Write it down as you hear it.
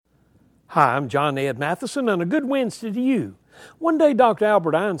Hi, I'm John Ed Matheson, and a good Wednesday to you. One day, Dr.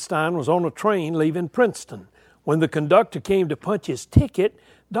 Albert Einstein was on a train leaving Princeton. When the conductor came to punch his ticket,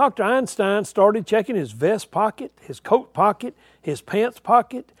 Dr. Einstein started checking his vest pocket, his coat pocket, his pants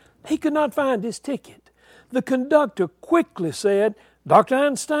pocket. He could not find his ticket. The conductor quickly said, "Dr.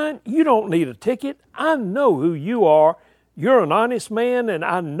 Einstein, you don't need a ticket. I know who you are. You're an honest man, and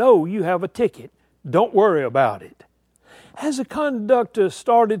I know you have a ticket. Don't worry about it." As the conductor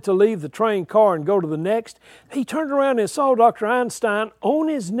started to leave the train car and go to the next, he turned around and saw Dr. Einstein on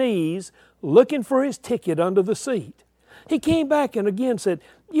his knees looking for his ticket under the seat. He came back and again said,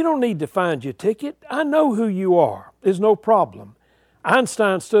 "You don't need to find your ticket. I know who you are. There's no problem."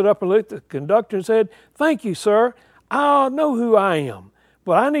 Einstein stood up and looked at the conductor and said, "Thank you, sir. I know who I am,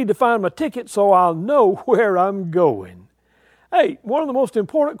 but I need to find my ticket so I'll know where I'm going." Hey, one of the most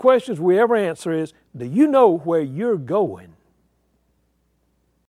important questions we ever answer is, do you know where you're going?